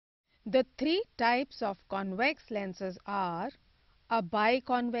The three types of convex lenses are a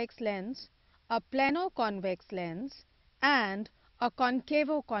biconvex lens, a plano-convex lens, and a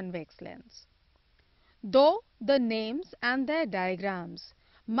concavo-convex lens. Though the names and their diagrams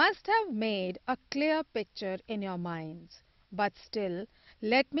must have made a clear picture in your minds, but still,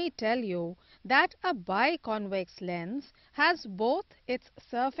 let me tell you that a biconvex lens has both its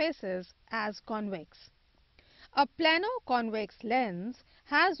surfaces as convex. A plano-convex lens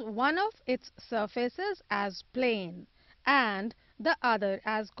has one of its surfaces as plane and the other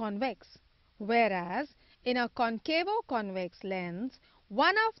as convex, whereas in a concavo-convex lens,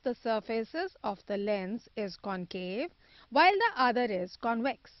 one of the surfaces of the lens is concave while the other is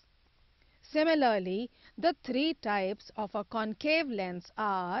convex. Similarly, the three types of a concave lens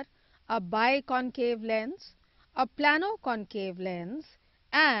are a biconcave lens, a plano-concave lens,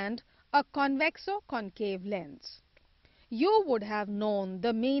 and a convexo-concave lens. You would have known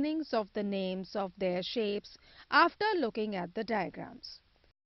the meanings of the names of their shapes after looking at the diagrams.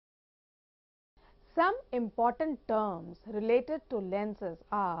 Some important terms related to lenses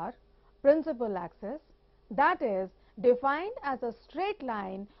are principal axis, that is defined as a straight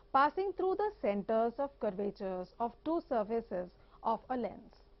line passing through the centers of curvatures of two surfaces of a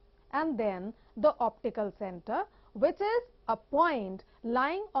lens, and then the optical center, which is a point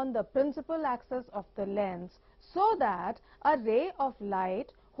lying on the principal axis of the lens so that a ray of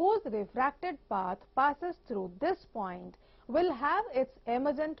light whose refracted path passes through this point will have its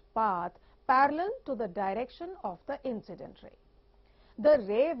emergent path parallel to the direction of the incident ray. The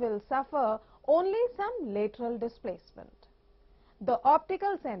ray will suffer only some lateral displacement. The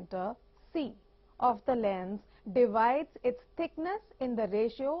optical center C of the lens divides its thickness in the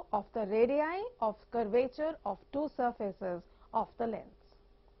ratio of the radii of curvature of two surfaces of the lens.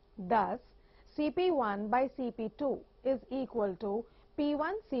 Thus, Cp1 by Cp2 is equal to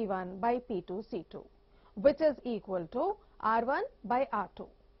P1C1 by P2C2, which is equal to R1 by R2,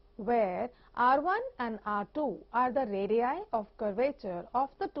 where R1 and R2 are the radii of curvature of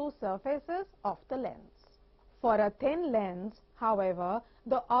the two surfaces of the lens. For a thin lens, however,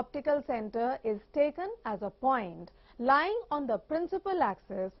 the optical center is taken as a point lying on the principal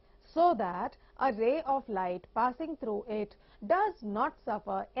axis so that a ray of light passing through it does not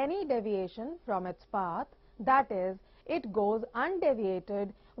suffer any deviation from its path, that is, it goes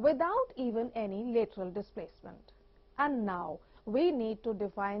undeviated without even any lateral displacement. And now we need to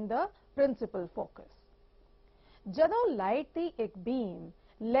define the principal focus. ਜਦੋਂ light ਦੀ ਇੱਕ ਬੀਮ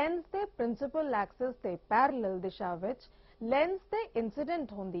lens ਦੇ principal Axis ਦੇ parallel ਦਿਸ਼ਾ ਵਿੱਚ lens ਦੇ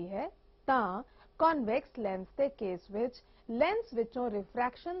incident ਹੁੰਦੀ ਹੈ ਤਾਂ ਕਨਵੈਕਸ ਲੈਂਸ ਦੇ ਕੇਸ ਵਿੱਚ ਲੈਂਸ ਵਿੱਚੋਂ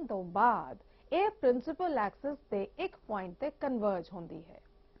ਰਿਫਰੈਕਸ਼ਨ ਤੋਂ ਬਾਅਦ ਇਹ ਪ੍ਰਿੰਸੀਪਲ ਐਕਸਿਸ ਦੇ ਇੱਕ ਪੁਆਇੰਟ ਤੇ ਕਨਵਰਜ ਹੁੰਦੀ ਹੈ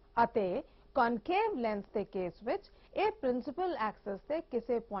ਅਤੇ ਕਨਕੇਵ ਲੈਂਸ ਦੇ ਕੇਸ ਵਿੱਚ ਇਹ ਪ੍ਰਿੰਸੀਪਲ ਐਕਸਿਸ ਤੇ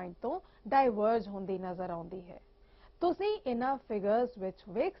ਕਿਸੇ ਪੁਆਇੰਟ ਤੋਂ ਡਾਇਵਰਜ ਹੁੰਦੀ ਨਜ਼ਰ ਆਉਂਦੀ ਹੈ। ਤੁਸੀਂ ਇਹਨਾਂ ਫਿਗਰਸ ਵਿੱਚ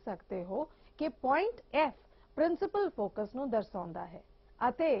ਵੇਖ ਸਕਦੇ ਹੋ ਕਿ ਪੁਆਇੰਟ F ਪ੍ਰਿੰਸੀਪਲ ਫੋਕਸ ਨੂੰ ਦਰਸਾਉਂਦਾ ਹੈ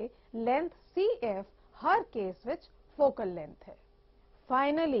ਅਤੇ ਲੈਂਥ CF ਹਰ ਕੇਸ ਵਿੱਚ ਫੋਕਲ ਲੈਂਥ ਹੈ।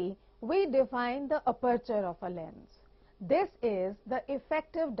 Finally, we define the aperture of a lens. This is the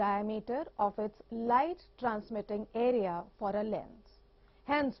effective diameter of its light transmitting area for a lens.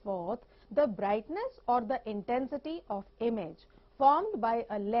 Henceforth, the brightness or the intensity of image formed by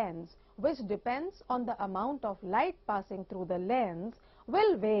a lens, which depends on the amount of light passing through the lens,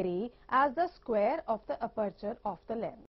 will vary as the square of the aperture of the lens.